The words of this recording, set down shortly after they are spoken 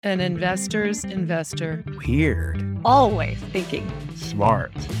An investor's investor. Weird. Always thinking.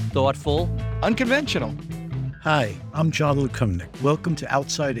 Smart. Thoughtful. Unconventional. Hi, I'm John Lukumnik. Welcome to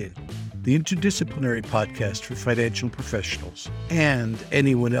Outside In, the interdisciplinary podcast for financial professionals and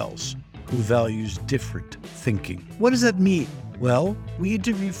anyone else who values different thinking. What does that mean? Well, we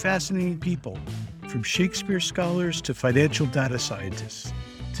interview fascinating people, from Shakespeare scholars to financial data scientists,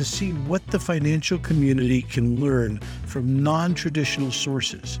 to see what the financial community can learn from non-traditional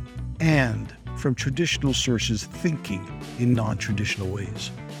sources and from traditional sources thinking in non-traditional ways.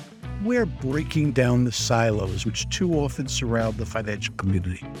 We're breaking down the silos which too often surround the financial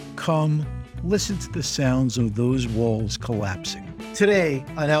community. Come, listen to the sounds of those walls collapsing. Today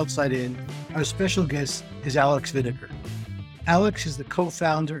on Outside In, our special guest is Alex Vinegar. Alex is the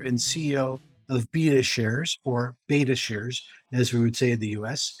co-founder and CEO of BetaShares, or BetaShares, as we would say in the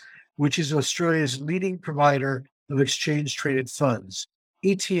US, which is Australia's leading provider of exchange-traded funds.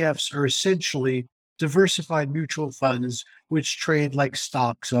 ETFs are essentially diversified mutual funds which trade like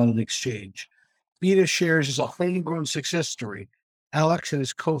stocks on an exchange. BetaShares is a homegrown success story. Alex and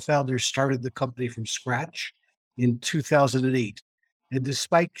his co-founders started the company from scratch in 2008, and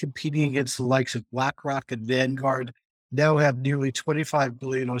despite competing against the likes of BlackRock and Vanguard, now have nearly 25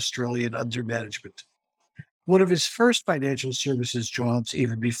 billion Australian under management. One of his first financial services jobs,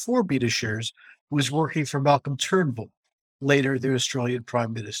 even before BetaShares, was working for Malcolm Turnbull, later the Australian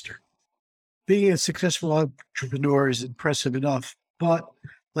Prime Minister. Being a successful entrepreneur is impressive enough, but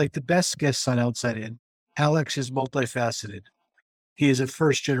like the best guests on Outside In, Alex is multifaceted. He is a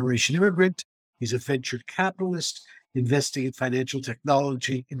first-generation immigrant. He's a venture capitalist, investing in financial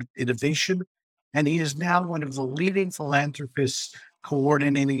technology innovation, and he is now one of the leading philanthropists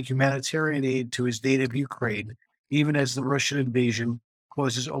coordinating humanitarian aid to his native Ukraine, even as the Russian invasion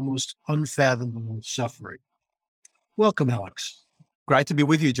causes almost unfathomable suffering. Welcome, Alex. Great to be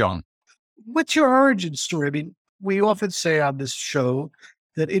with you, John. What's your origin story? I mean, we often say on this show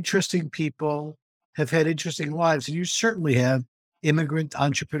that interesting people have had interesting lives, and you certainly have. Immigrant,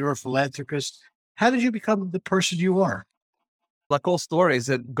 entrepreneur, philanthropist. How did you become the person you are? Like all stories,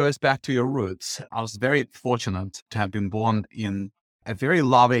 it goes back to your roots. I was very fortunate to have been born in a very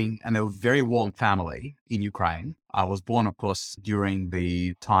loving and a very warm family in Ukraine. I was born, of course, during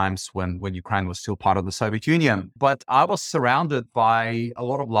the times when Ukraine was still part of the Soviet Union. But I was surrounded by a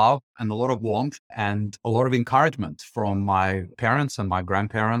lot of love and a lot of warmth and a lot of encouragement from my parents and my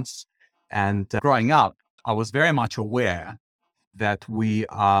grandparents. And growing up, I was very much aware that we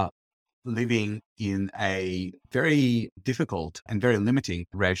are living in a very difficult and very limiting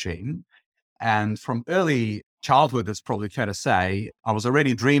regime. And from early childhood, it's probably fair to say, I was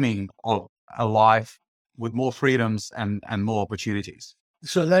already dreaming of a life with more freedoms and more opportunities.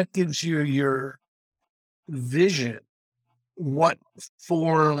 So that gives you your vision. What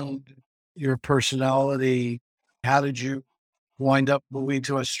formed your personality? How did you wind up moving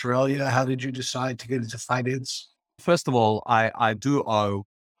to Australia? How did you decide to get into finance? First of all, I do owe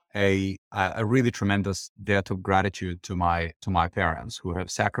a really tremendous debt of gratitude to my parents, who have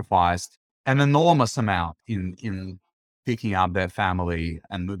sacrificed an enormous amount in picking up their family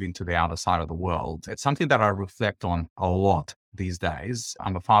and moving to the other side of the world. It's something that I reflect on a lot these days.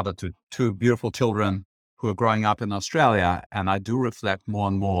 I'm a father to two beautiful children who are growing up in Australia, and I do reflect more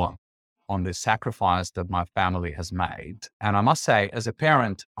and more on the sacrifice that my family has made. And I must say, as a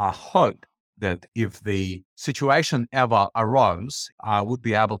parent, I hope that if the situation ever arose, I would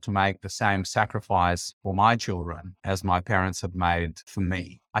be able to make the same sacrifice for my children as my parents have made for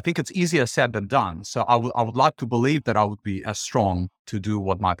me. I think it's easier said than done. So I would like to believe that I would be as strong to do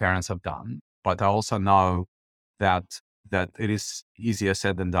what my parents have done. But I also know that it is easier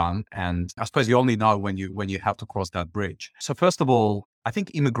said than done. And I suppose you only know when you have to cross that bridge. So first of all, I think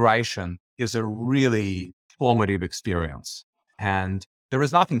immigration is a really formative experience. And there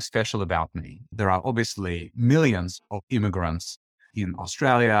is nothing special about me. There are obviously millions of immigrants in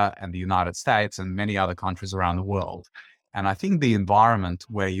Australia and the United States and many other countries around the world. And I think the environment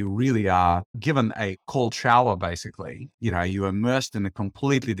where you really are given a cold shower, basically, you're immersed in a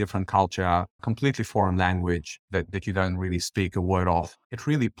completely different culture, completely foreign language that you don't really speak a word of. It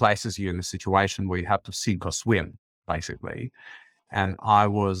really places you in a situation where you have to sink or swim, basically. And I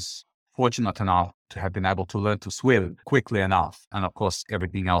was fortunate enough to have been able to learn to swim quickly enough. And of course,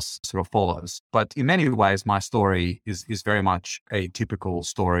 everything else sort of follows. But in many ways, my story is very much a typical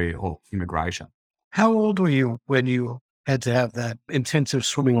story of immigration. How old were you when you had to have that intensive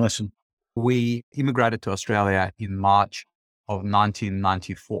swimming lesson? We immigrated to Australia in March of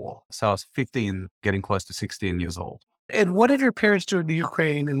 1994. So I was 15, getting close to 16 years old. And what did your parents do in the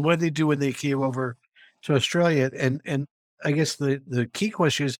Ukraine, and what did they do when they came over to Australia? And I guess the key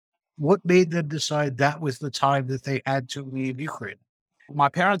question is, what made them decide that was the time that they had to leave Ukraine? My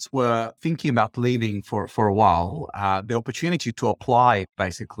parents were thinking about leaving for a while. The opportunity to apply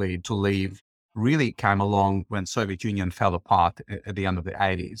basically to leave really came along when Soviet Union fell apart at the end of the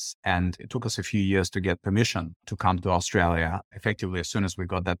 80s. And it took us a few years to get permission to come to Australia. Effectively, as soon as we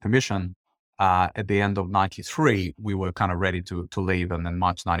got that permission, at the end of 93, we were kind of ready to leave. And then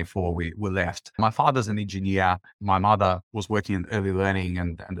March 94, we left. My father's an engineer. My mother was working in early learning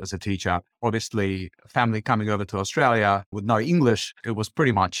and as a teacher. Obviously, family coming over to Australia with no English, it was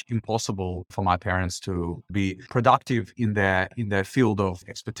pretty much impossible for my parents to be productive in their field of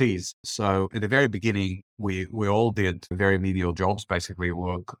expertise. So at the very beginning, we all did very menial jobs. Basically, we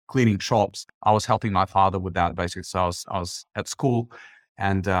were cleaning shops. I was helping my father with that basically. So I was at school.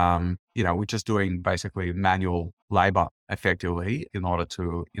 And, we're just doing basically manual labor effectively in order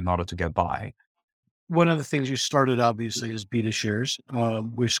to get by. One of the things you started obviously is BetaShares.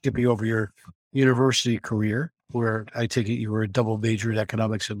 We're skipping over your university career, where I take it you were a double major in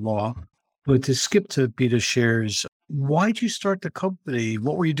economics and law. But to skip to BetaShares, why did you start the company?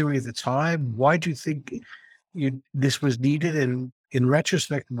 What were you doing at the time? Why do you think this was needed? And in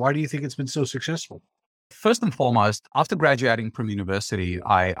retrospect, why do you think it's been so successful? First and foremost, after graduating from university,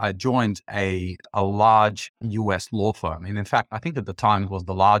 I joined a large US law firm. And in fact, I think at the time it was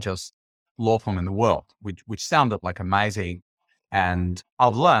the largest law firm in the world, which sounded like amazing. And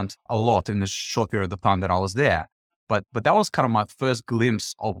I've learned a lot in the short period of time that I was there. But that was kind of my first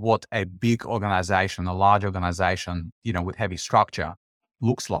glimpse of what a big organization, a large organization, with heavy structure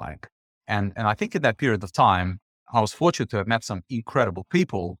looks like. And I think in that period of time, I was fortunate to have met some incredible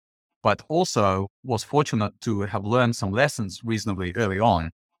people, but also was fortunate to have learned some lessons reasonably early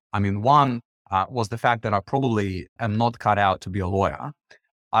on. I mean, one was the fact that I probably am not cut out to be a lawyer.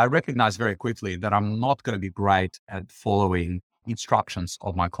 I recognized very quickly that I'm not going to be great at following instructions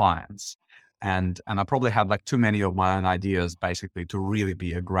of my clients. And I probably had like too many of my own ideas basically to really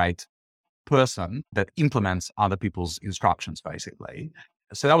be a great person that implements other people's instructions basically.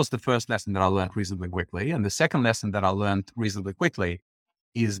 So that was the first lesson that I learned reasonably quickly. And the second lesson that I learned reasonably quickly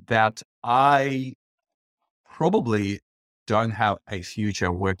is that I probably don't have a future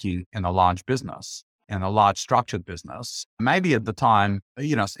working in a large business, in a large structured business. Maybe at the time,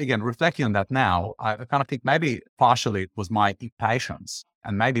 again, reflecting on that now, I kind of think maybe partially it was my impatience,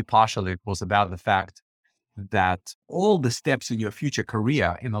 and maybe partially it was about the fact that all the steps in your future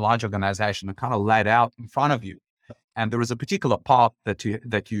career in a large organization are kind of laid out in front of you. And there is a particular path that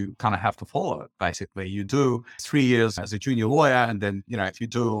you kind of have to follow. Basically, you do 3 years as a junior lawyer, and then if you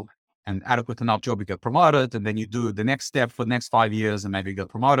do an adequate enough job, you get promoted, and then you do the next step for the next 5 years, and maybe you get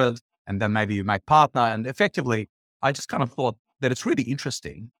promoted, and then maybe you make partner. And effectively, I just kind of thought that it's really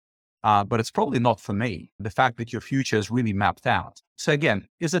interesting, but it's probably not for me. The fact that your future is really mapped out. So again,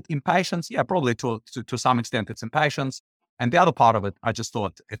 is it impatience? Yeah, probably to some extent, it's impatience. And the other part of it, I just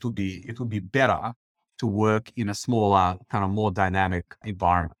thought it would be better to work in a smaller, kind of more dynamic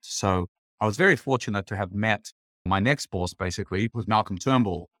environment. So I was very fortunate to have met my next boss, basically, with Malcolm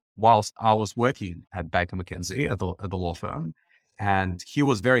Turnbull, whilst I was working at Baker McKenzie at the law firm. And he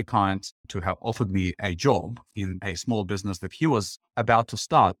was very kind to have offered me a job in a small business that he was about to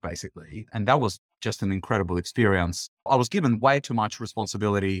start, basically. And that was just an incredible experience. I was given way too much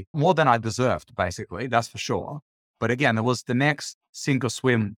responsibility, more than I deserved, basically, that's for sure. But again, it was the next sink or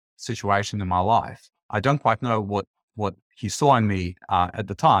swim situation in my life. I don't quite know what he saw in me at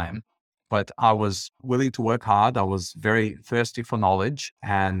the time, but I was willing to work hard. I was very thirsty for knowledge,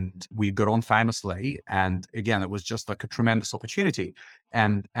 and we got on famously. And again, it was just like a tremendous opportunity.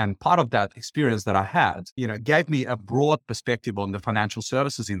 And part of that experience that I had, gave me a broad perspective on the financial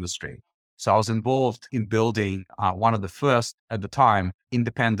services industry. So I was involved in building one of the first, at the time,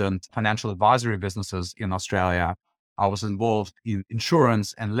 independent financial advisory businesses in Australia. I was involved in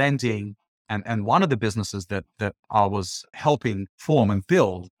insurance and lending. And one of the businesses that I was helping form and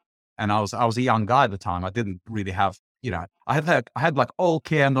build, and I was a young guy at the time. I didn't really have, I had like all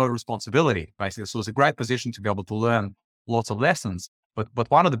care, no responsibility, basically. So it was a great position to be able to learn lots of lessons. But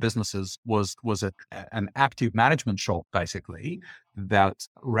one of the businesses was an active management shop, basically, that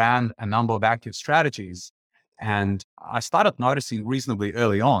ran a number of active strategies. And I started noticing reasonably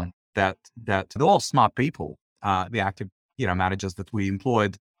early on that they're all smart people, the active, managers that we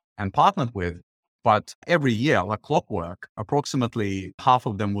employed and partnered with. But every year, like clockwork, approximately half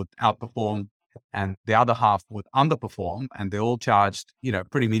of them would outperform and the other half would underperform. And they all charged,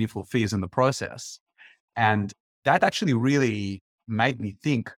 pretty meaningful fees in the process. And that actually really made me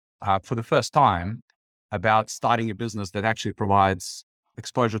think for the first time about starting a business that actually provides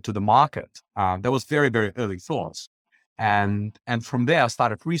exposure to the market. That was very, very early thoughts. And from there, I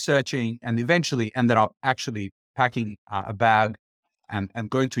started researching and eventually ended up actually packing a bag and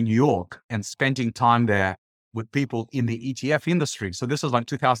going to New York and spending time there with people in the ETF industry. So this was like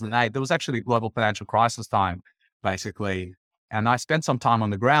 2008. There was actually a global financial crisis time, basically. And I spent some time on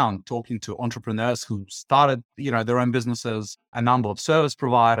the ground talking to entrepreneurs who started, their own businesses, a number of service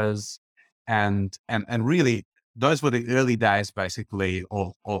providers, and really those were the early days, basically,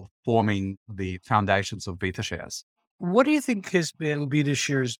 of forming the foundations of BetaShares. What do you think has been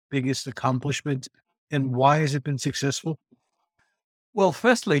BetaShares' biggest accomplishment, and why has it been successful? Well,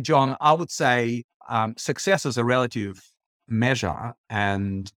 firstly, John, I would say success is a relative measure,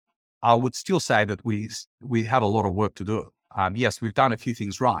 and I would still say that we have a lot of work to do. Yes, we've done a few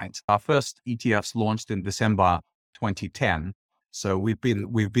things right. Our first ETFs launched in December 2010, so we've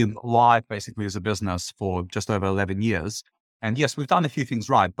been live basically as a business for just over 11 years. And yes, we've done a few things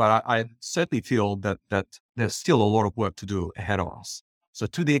right, but I certainly feel that there's still a lot of work to do ahead of us. So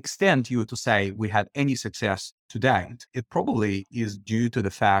to the extent you were to say we had any success to date, it probably is due to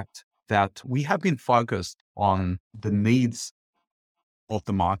the fact that we have been focused on the needs of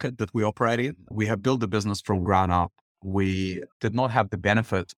the market that we operate in. We have built the business from ground up. We did not have the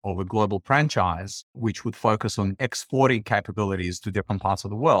benefit of a global franchise, which would focus on exporting capabilities to different parts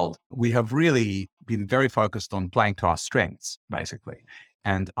of the world. We have really been very focused on playing to our strengths, basically.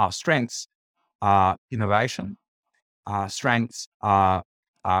 And our strengths are innovation. Our strengths are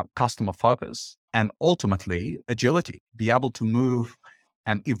customer focus and ultimately agility, be able to move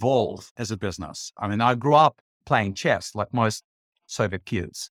and evolve as a business. I mean, I grew up playing chess like most Soviet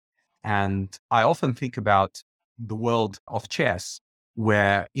kids. And I often think about the world of chess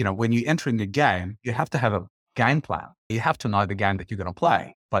where, when you're entering a game, you have to have a game plan. You have to know the game that you're going to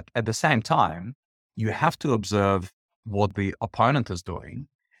play. But at the same time, you have to observe what the opponent is doing,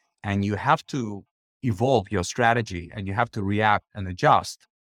 and you have to evolve your strategy, and you have to react and adjust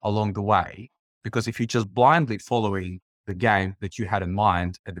along the way. Because if you're just blindly following the game that you had in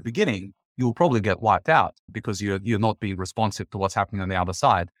mind at the beginning, you'll probably get wiped out because you're not being responsive to what's happening on the other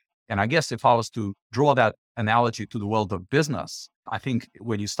side. And I guess if I was to draw that analogy to the world of business, I think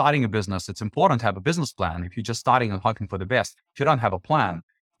when you're starting a business, it's important to have a business plan. If you're just starting and hoping for the best, if you don't have a plan,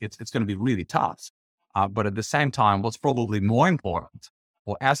 it's going to be really tough. But at the same time, what's probably more important,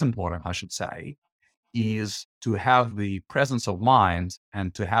 or as important, I should say, is to have the presence of mind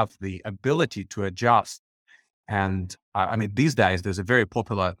and to have the ability to adjust. And I mean, these days, there's a very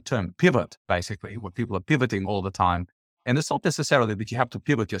popular term, pivot, basically, where people are pivoting all the time. And it's not necessarily that you have to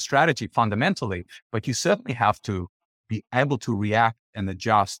pivot your strategy fundamentally, but you certainly have to be able to react and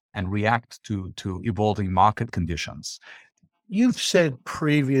adjust and react to evolving market conditions. You've said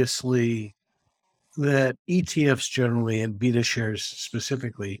previously that ETFs generally and BetaShares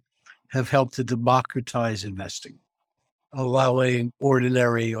specifically have helped to democratize investing, allowing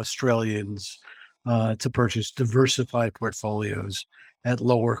ordinary Australians to purchase diversified portfolios at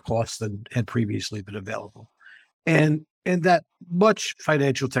lower costs than had previously been available. And that much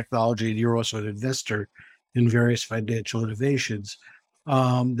financial technology, and you're also an investor in various financial innovations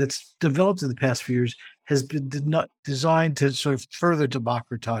that's developed in the past few years, has been designed to sort of further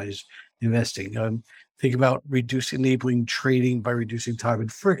democratize investing. Think about enabling trading by reducing time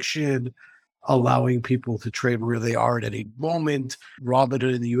and friction, allowing people to trade where they are at any moment.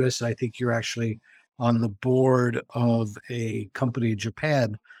 Robinhood in the US, I think you're actually on the board of a company in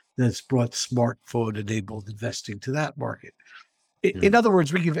Japan that's brought smartphone-enabled investing to that market. In other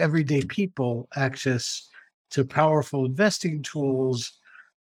words, we give everyday people access to powerful investing tools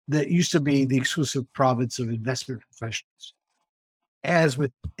that used to be the exclusive province of investment professionals. As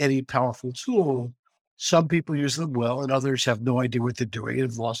with any powerful tool, some people use them well and others have no idea what they're doing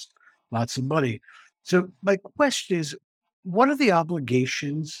and have lost lots of money. So my question is, what are the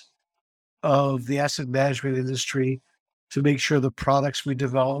obligations of the asset management industry to make sure the products we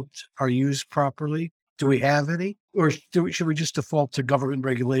developed are used properly? Do we have any? Or should we just default to government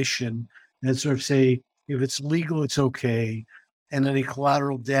regulation and sort of say, if it's legal, it's okay, and any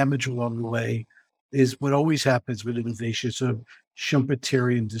collateral damage along the way is what always happens with innovation, sort of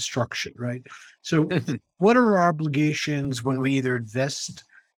Schumpeterian destruction, right? So what are our obligations when we either invest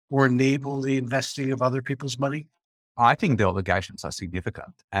or enable the investing of other people's money? I think the obligations are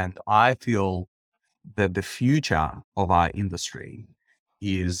significant. And I feel that the future of our industry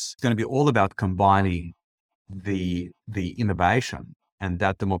is going to be all about combining the innovation and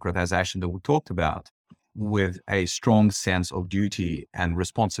that democratization that we talked about with a strong sense of duty and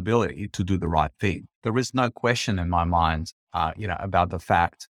responsibility to do the right thing. There is no question in my mind, about the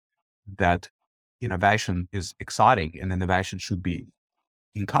fact that innovation is exciting and innovation should be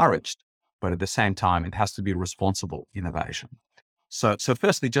encouraged. but at the same time, it has to be responsible innovation. So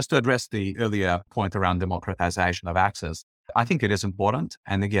firstly, just to address the earlier point around democratization of access, I think it is important.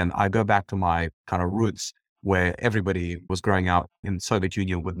 And again, I go back to my kind of roots where everybody was growing up in the Soviet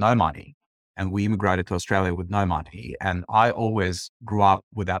Union with no money, and we immigrated to Australia with no money. And I always grew up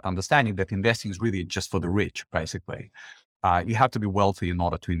with that understanding that investing is really just for the rich, basically. You have to be wealthy in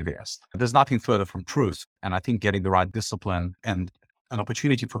order to invest. There's nothing further from truth. And I think getting the right discipline and an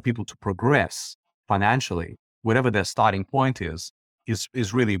opportunity for people to progress financially, whatever their starting point is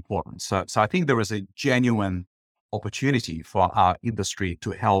really important. So I think there is a genuine opportunity for our industry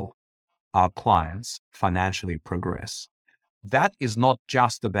to help our clients financially progress. That is not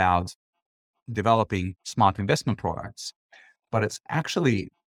just about developing smart investment products, but it's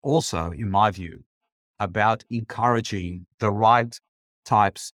actually also, in my view, about encouraging the right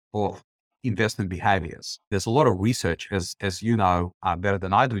types of investment behaviors. There's a lot of research, as you know better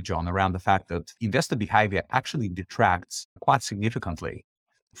than I do, John, around the fact that investor behavior actually detracts quite significantly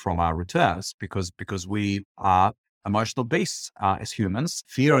from our returns because we are emotional beasts as humans.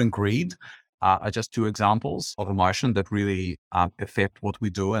 Fear and greed are just two examples of emotion that really affect what we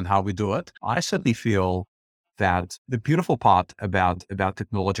do and how we do it. I certainly feel that the beautiful part about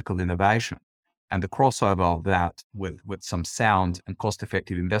technological innovation and the crossover of that with some sound and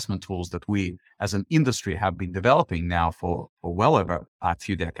cost-effective investment tools that we as an industry have been developing now for well over a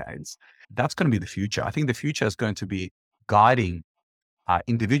few decades, that's going to be the future. I think the future is going to be guiding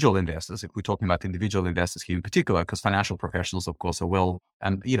individual investors, if we're talking about individual investors here in particular, because financial professionals, of course, are well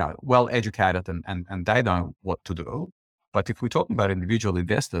educated and they know what to do. But if we're talking about individual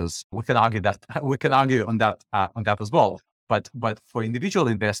investors, we can argue on that as well. But for individual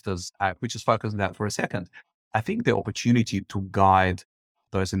investors, we just focus on that for a second. I think the opportunity to guide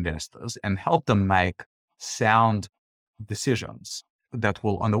those investors and help them make sound decisions that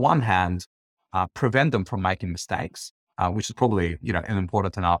will, on the one hand, prevent them from making mistakes, which is probably an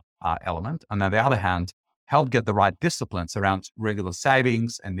important enough element, and on the other hand, help get the right disciplines around regular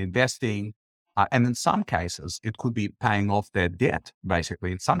savings and investing. And in some cases, it could be paying off their debt.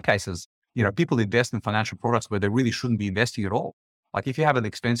 Basically, in some cases, people invest in financial products where they really shouldn't be investing at all. Like if you have an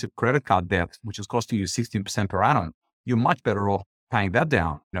expensive credit card debt, which is costing you 16% per annum, you're much better off paying that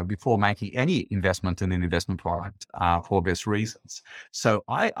down, before making any investment in an investment product for obvious reasons. So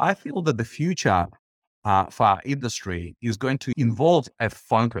I feel that the future for our industry is going to involve a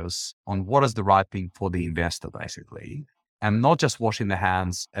focus on what is the right thing for the investor, basically, and not just washing their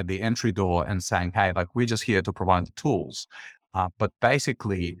hands at the entry door and saying, hey, we're just here to provide the tools, but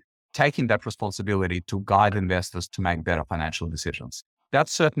basically taking that responsibility to guide investors to make better financial decisions.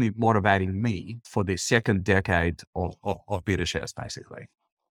 That's certainly motivating me for the second decade of BetaShares, basically.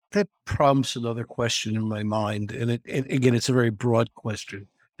 That prompts another question in my mind. And again, it's a very broad question.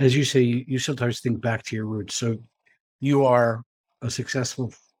 As you say, you sometimes think back to your roots. So you are a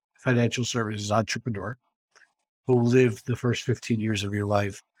successful financial services entrepreneur who lived the first 15 years of your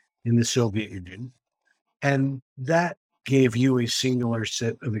life in the Soviet Union. And that gave you a singular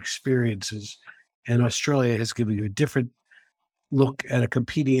set of experiences. And Australia has given you a different look at a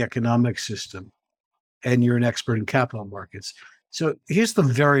competing economic system. And you're an expert in capital markets. So here's the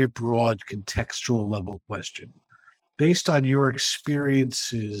very broad contextual level question. Based on your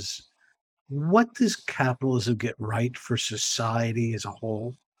experiences, what does capitalism get right for society as a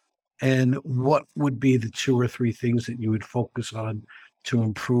whole? And what would be the 2 or 3 things that you would focus on to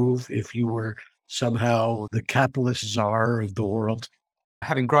improve if you were somehow the capitalist czar of the world?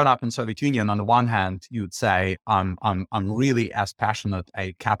 Having grown up in Soviet Union, on the one hand, you'd say I'm really as passionate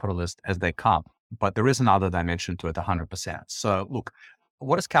a capitalist as they come, but there is another dimension to it, 100%. So look,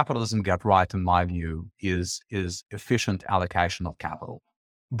 what does capitalism get right, in my view, is efficient allocation of capital,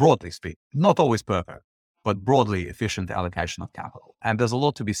 broadly speaking. Not always perfect, but broadly efficient allocation of capital. And there's a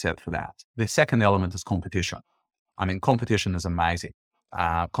lot to be said for that. The second element is competition. I mean, competition is amazing.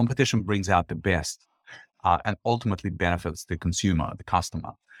 Competition brings out the best and ultimately benefits the consumer, the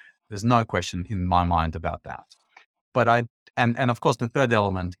customer. There's no question in my mind about that. But and of course, the third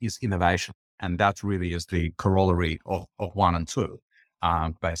element is innovation. And that really is the corollary of 1 and 2.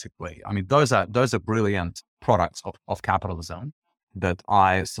 Basically, I mean, those are brilliant products of capitalism that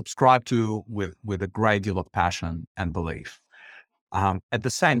I subscribe to with a great deal of passion and belief. At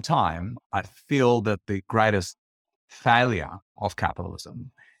the same time, I feel that the greatest failure of capitalism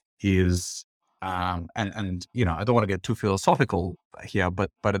is, and I don't want to get too philosophical here,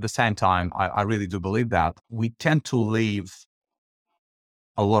 but at the same time, I really do believe that we tend to leave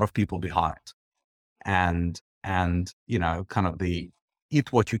a lot of people behind, and kind of the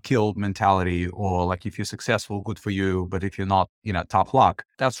eat what you kill mentality, or like if you're successful, good for you, but if you're not, tough luck.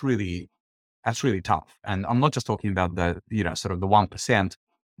 That's really that's really tough. And I'm not just talking about the, sort of the 1%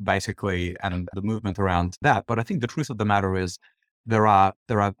 basically and the movement around that. But I think the truth of the matter is there are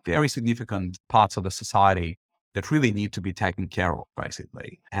very significant parts of the society that really need to be taken care of,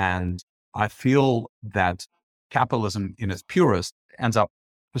 basically. And I feel that capitalism in its purest ends up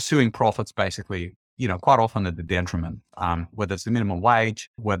pursuing profits basically, quite often at the detriment, whether it's the minimum wage,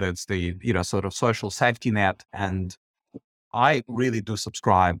 whether it's the, sort of social safety net. And I really do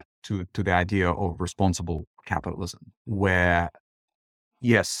subscribe to the idea of responsible capitalism, where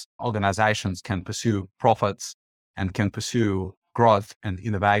yes, organizations can pursue profits and can pursue growth and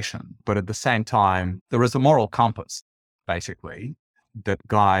innovation, but at the same time, there is a moral compass, basically, that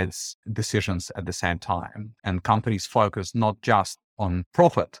guides decisions at the same time. And companies focus not just on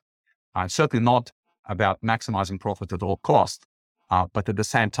profit, certainly not about maximizing profit at all costs, but at the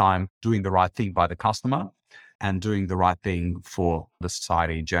same time, doing the right thing by the customer and doing the right thing for the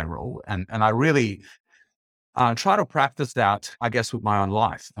society in general. And I really try to practice that, I guess, with my own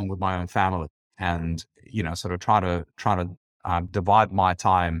life and with my own family, and sort of try to divide my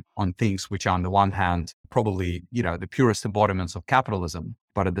time on things which are, on the one hand, probably the purest embodiments of capitalism,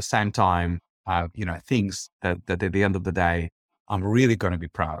 but at the same time, things that at the end of the day I'm really going to be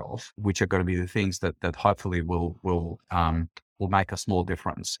proud of, which are going to be the things that hopefully will make a small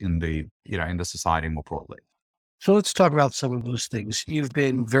difference in the in the society more broadly. So let's talk about some of those things. You've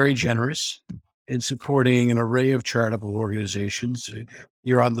been very generous in supporting an array of charitable organizations.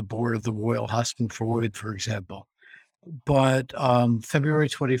 You're on the board of the Royal Hospital for Women, for example. But February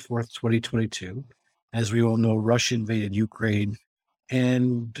 24th, 2022, as we all know, Russia invaded Ukraine,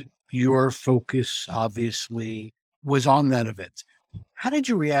 and your focus obviously was on that event. How did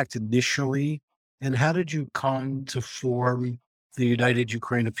you react initially, and how did you come to form the United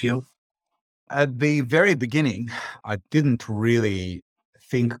Ukraine Appeal? At the very beginning, I didn't really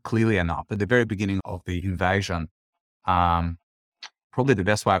think clearly enough. At the very beginning of the invasion, probably the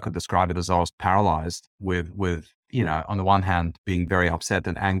best way I could describe it is I was paralyzed with on the one hand, being very upset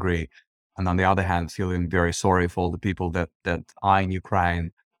and angry, and on the other hand, feeling very sorry for all the people that are in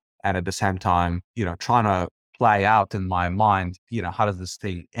Ukraine. And at the same time, trying to play out in my mind, how does this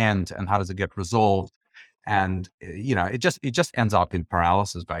thing end and how does it get resolved? And, it just ends up in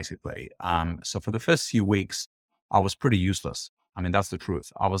paralysis, basically. So for the first few weeks, I was pretty useless. I mean, that's the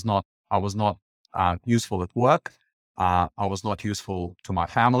truth. I was not useful at work. I was not useful to my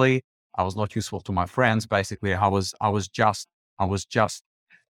family. I was not useful to my friends. Basically, I was just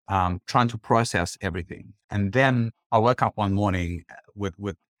trying to process everything. And then I woke up one morning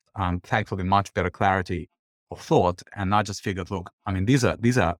with thankfully much better clarity of thought. And I just figured, look, I mean, these are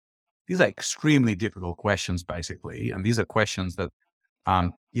extremely difficult questions, basically. And these are questions that,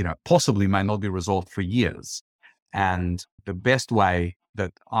 possibly may not be resolved for years. And the best way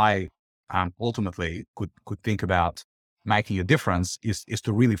that I ultimately could think about making a difference is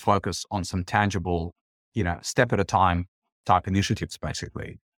to really focus on some tangible, step at a time type initiatives,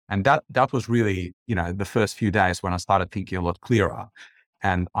 basically. And that was really, the first few days when I started thinking a lot clearer.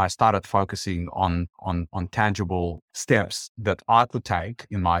 And I started focusing on tangible steps that I could take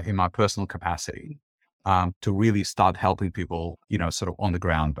in my personal capacity to really start helping people, sort of on the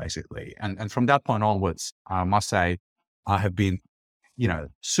ground, basically. And from that point onwards, I must say, I have been,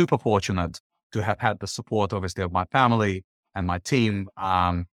 super fortunate to have had the support, obviously, of my family and my team,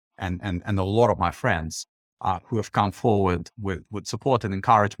 and a lot of my friends who have come forward with support and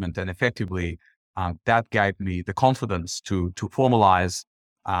encouragement, and effectively that gave me the confidence to formalize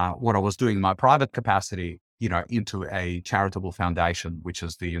what I was doing in my private capacity, into a charitable foundation, which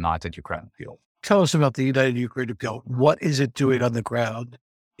is the United Ukraine Appeal. Tell us about the United Ukraine Appeal. What is it doing on the ground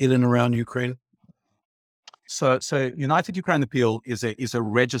in and around Ukraine? So United Ukraine Appeal is a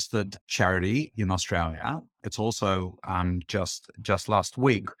registered charity in Australia. It's also just last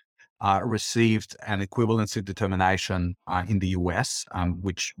week received an equivalency determination in the US,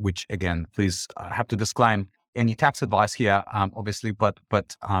 which again, please have to disclaim any tax advice here, obviously, but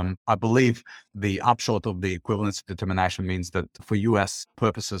I believe the upshot of the equivalency determination means that for US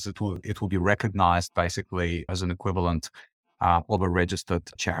purposes, it will be recognized basically as an equivalent of a registered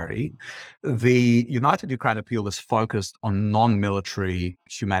charity. The United Ukraine Appeal is focused on non-military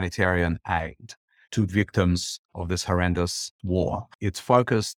humanitarian aid to victims of this horrendous war. It's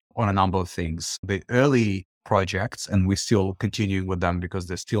focused on a number of things. The early projects, and we're still continuing with them because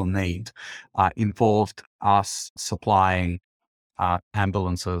there's still need, involved us supplying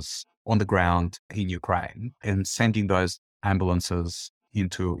ambulances on the ground in Ukraine and sending those ambulances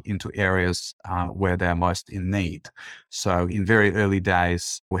into areas where they're most in need. So in very early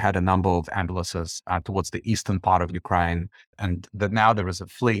days, we had a number of ambulances towards the eastern part of Ukraine, and that now there is a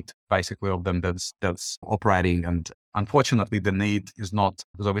fleet basically of them that's operating. And unfortunately, the need is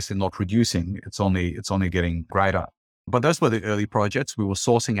obviously not reducing; it's only getting greater. But those were the early projects. We were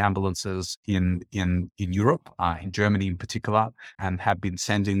sourcing ambulances in Europe, in Germany in particular, and have been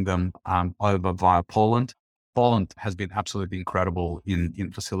sending them over via Poland. Poland has been absolutely incredible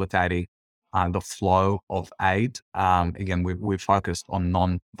in facilitating the flow of aid. Again, we've focused on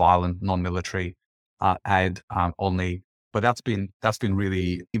non-violent, non-military aid only, but that's been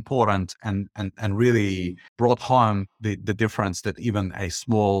really important and really brought home the difference that even a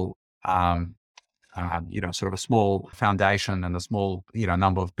small sort of a small foundation and a small,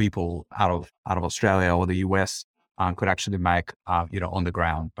 number of people out of Australia or the US could actually make, on the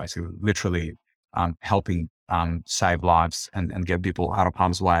ground, basically, literally helping save lives and get people out of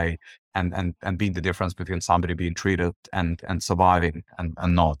harm's way and being the difference between somebody being treated and surviving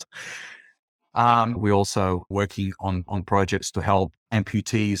and not. We're also working on projects to help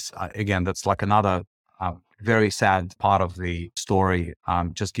amputees. Again, that's like another very sad part of the story,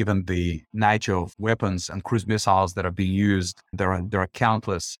 just given the nature of weapons and cruise missiles that are being used. There are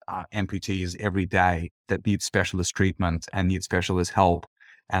countless amputees every day that need specialist treatment and need specialist help.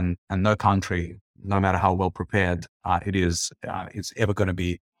 And no country, no matter how well prepared it is, it's ever going to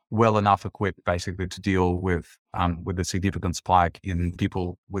be well enough equipped basically to deal with the significant spike in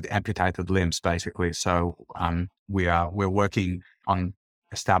people with amputated limbs, basically. So we're working on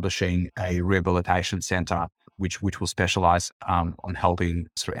establishing a rehabilitation center, which will specialize on helping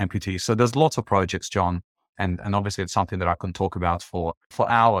sort of amputees. So there's lots of projects, John, and obviously it's something that I can talk about for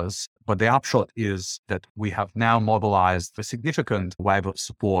hours. But the upshot is that we have now mobilized a significant wave of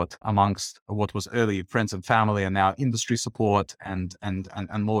support amongst what was early friends and family, and now industry support and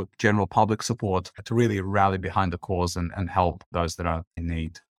more general public support to really rally behind the cause and help those that are in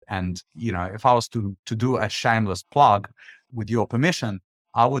need. And if I was to do a shameless plug, with your permission,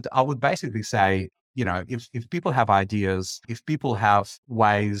 I would basically say, if people have ideas, if people have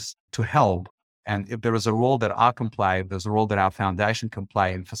ways to help, and if there is a role that I can play, there's a role that our foundation can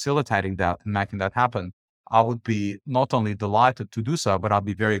play in facilitating that and making that happen, I would be not only delighted to do so, but I'd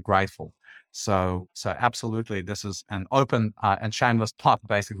be very grateful. So absolutely, this is an open and shameless plug,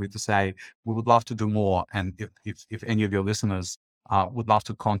 basically, to say we would love to do more. And if any of your listeners would love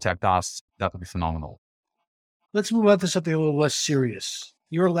to contact us, that would be phenomenal. Let's move on to something a little less serious.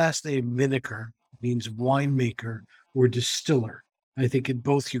 Your last name, Viniker, means winemaker or distiller, I think in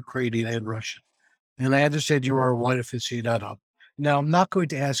both Ukrainian and Russian. And I understand you are a wine aficionado. Now, I'm not going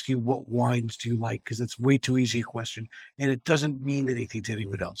to ask you what wines do you like, because it's way too easy a question, and it doesn't mean anything to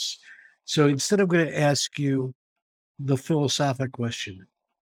anyone else. So instead, I'm going to ask you the philosophic question: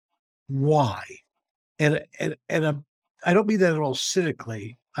 why? And I don't mean that at all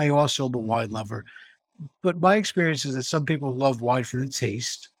cynically. I also am a wine lover, but my experience is that some people love wine for the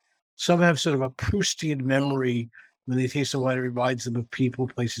taste. Some have sort of a Proustian memory when they taste a wine; it reminds them of people,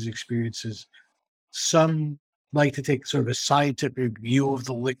 places, experiences. Some like to take sort of a scientific view of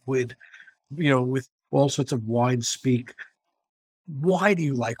the liquid, with all sorts of wine speak. Why do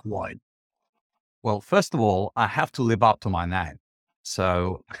you like wine? Well, first of all, I have to live up to my name.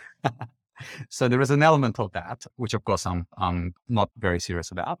 So, so there is an element of that, which of course I'm not very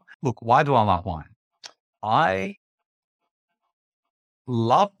serious about. Look, why do I love wine? I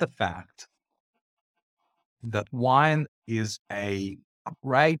love the fact that wine is a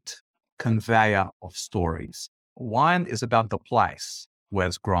great conveyor of stories. Wine is about the place where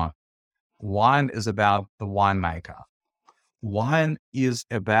it's grown. Wine is about the winemaker. Wine is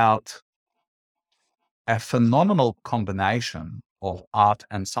about a phenomenal combination of art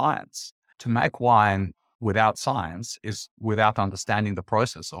and science. To make wine without science is without understanding the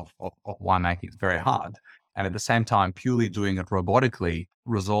process of winemaking. It's very hard. And at the same time, purely doing it robotically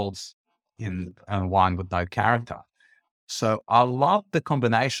results in a wine with no character. So I love the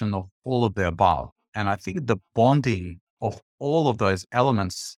combination of all of the above. And I think the bonding of all of those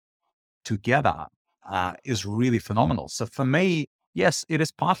elements together is really phenomenal. So for me, yes, it is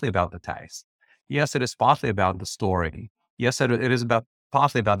partly about the taste. Yes, it is partly about the story. Yes, it is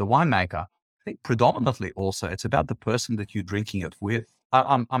partly about the winemaker. I think predominantly also it's about the person that you're drinking it with.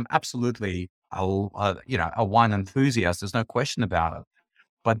 I'm absolutely a wine enthusiast. There's no question about it.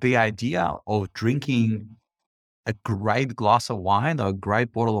 But the idea of drinking a great glass of wine or a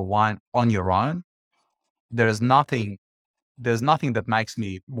great bottle of wine on your own, there's nothing that makes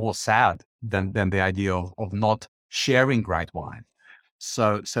me more sad than the idea of not sharing great wine.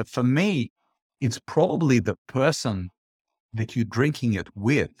 So for me, it's probably the person that you're drinking it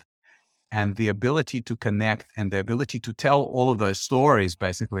with, and the ability to connect and the ability to tell all of those stories,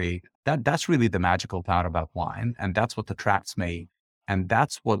 basically, that's really the magical part about wine. And that's what attracts me. And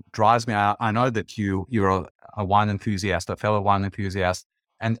that's what drives me. I know that you're a wine enthusiast, a fellow wine enthusiast.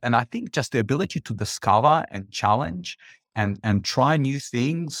 And I think just the ability to discover and challenge and try new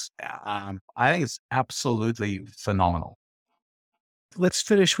things, I think it's absolutely phenomenal. Let's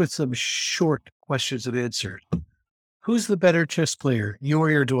finish with some short questions and answers. Who's the better chess player, you or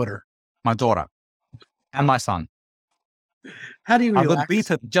your daughter? My daughter and my son. How do you relax? I got beat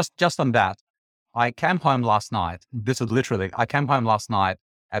it just on that. I came home last night. I came home last night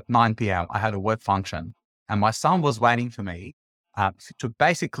at 9 p.m. I had a work function, and my son was waiting for me to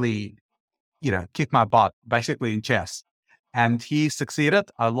basically, kick my butt, basically in chess. And he succeeded.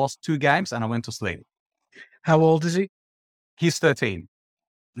 I lost 2 games and I went to sleep. How old is he? He's 13.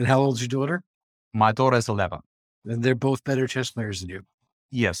 And how old's your daughter? My daughter is 11. And they're both better chess players than you.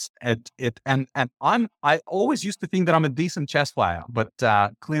 Yes, and I always used to think that I'm a decent chess player, but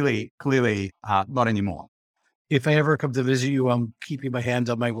clearly not anymore. If I ever come to visit you, I'm keeping my hand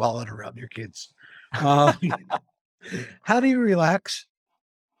on my wallet around your kids. How do you relax?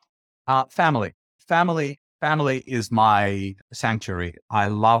 Family is my sanctuary. I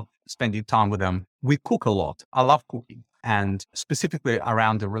love spending time with them. We cook a lot. I love cooking, and specifically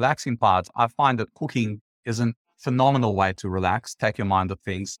around the relaxing part, I find that cooking is a phenomenal way to relax, take your mind off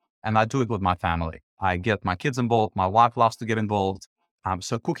things. And I do it with my family. I get my kids involved. My wife loves to get involved.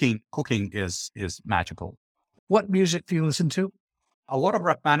 So cooking is magical. What music do you listen to? A lot of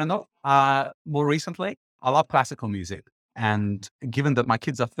Rachmaninoff. More recently, I love classical music. And given that my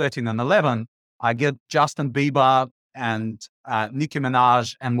kids are 13 and 11, I get Justin Bieber and Nicki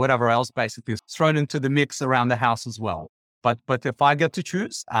Minaj and whatever else basically thrown into the mix around the house as well. But if I get to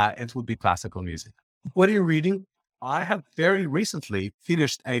choose, it would be classical music. What are you reading? I have very recently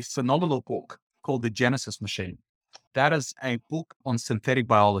finished a phenomenal book called The Genesis Machine. That is a book on synthetic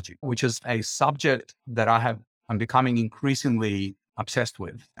biology, which is a subject that I'm becoming increasingly obsessed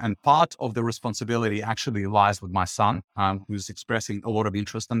with. And part of the responsibility actually lies with my son, who's expressing a lot of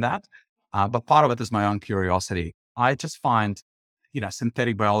interest in that. But part of it is my own curiosity. I just find,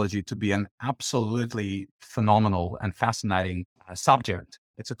 synthetic biology to be an absolutely phenomenal and fascinating subject.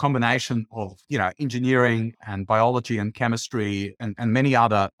 It's a combination of, engineering and biology and chemistry and many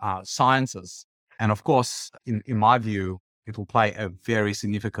other sciences. And of course, in my view, it will play a very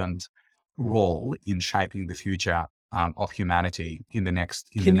significant role in shaping the future of humanity in the next.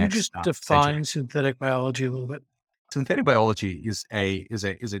 Can you just define synthetic biology a little bit? Synthetic biology is a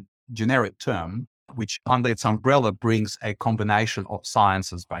generic term, which under its umbrella brings a combination of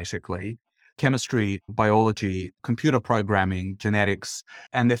sciences, basically. Chemistry, biology, computer programming, genetics,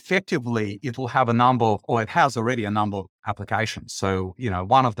 and effectively it will have it has already a number of applications. So,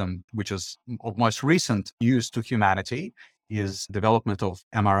 one of them, which is of most recent use to humanity, is development of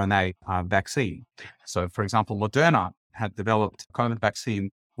mRNA vaccine. So, for example, Moderna had developed COVID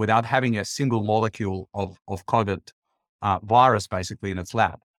vaccine without having a single molecule of COVID virus basically in its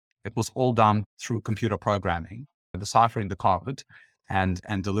lab. It was all done through computer programming, deciphering the code and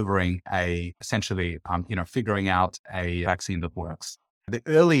delivering figuring out a vaccine that works. The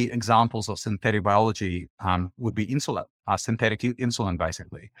early examples of synthetic biology would be insulin, synthetic insulin,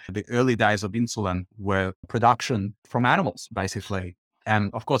 basically. The early days of insulin were production from animals, basically. And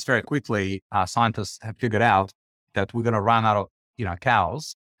of course, very quickly, scientists have figured out that we're going to run out of,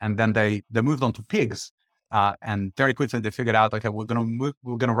 cows. And then they moved on to pigs. And very quickly they figured out, okay, we're going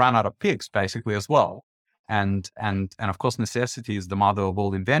to run out of pigs, basically, as well. And of course, necessity is the mother of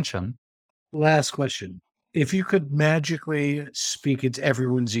all invention. Last question. If you could magically speak into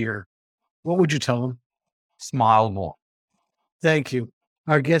everyone's ear, what would you tell them? Smile more. Thank you.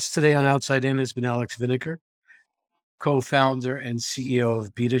 Our guest today on Outside In has been Alex Winokur, co-founder and CEO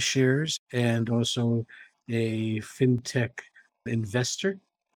of BetaShares, and also a fintech investor.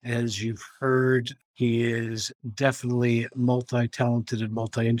 As you've heard, he is definitely multi-talented and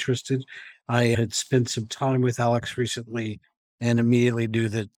multi-interested. I had spent some time with Alex recently and immediately knew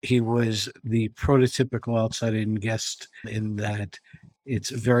that he was the prototypical outside-in guest, in that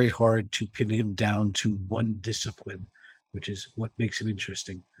it's very hard to pin him down to one discipline, which is what makes him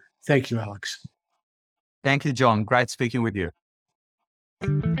interesting. Thank you, Alex. Thank you, John. Great speaking with you.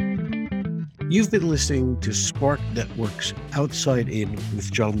 You've been listening to Spark Network's Outside In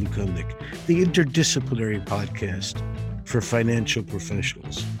with John Lukomnik, the interdisciplinary podcast for financial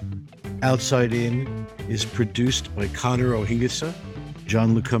professionals. Outside In is produced by Connor O'Higasa,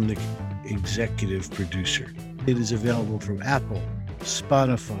 John Lukomnik, executive producer. It is available from Apple,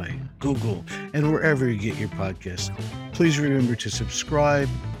 Spotify, Google, and wherever you get your podcasts. Please remember to subscribe,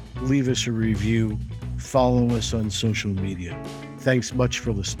 leave us a review, follow us on social media. Thanks much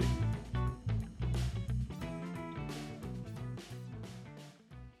for listening.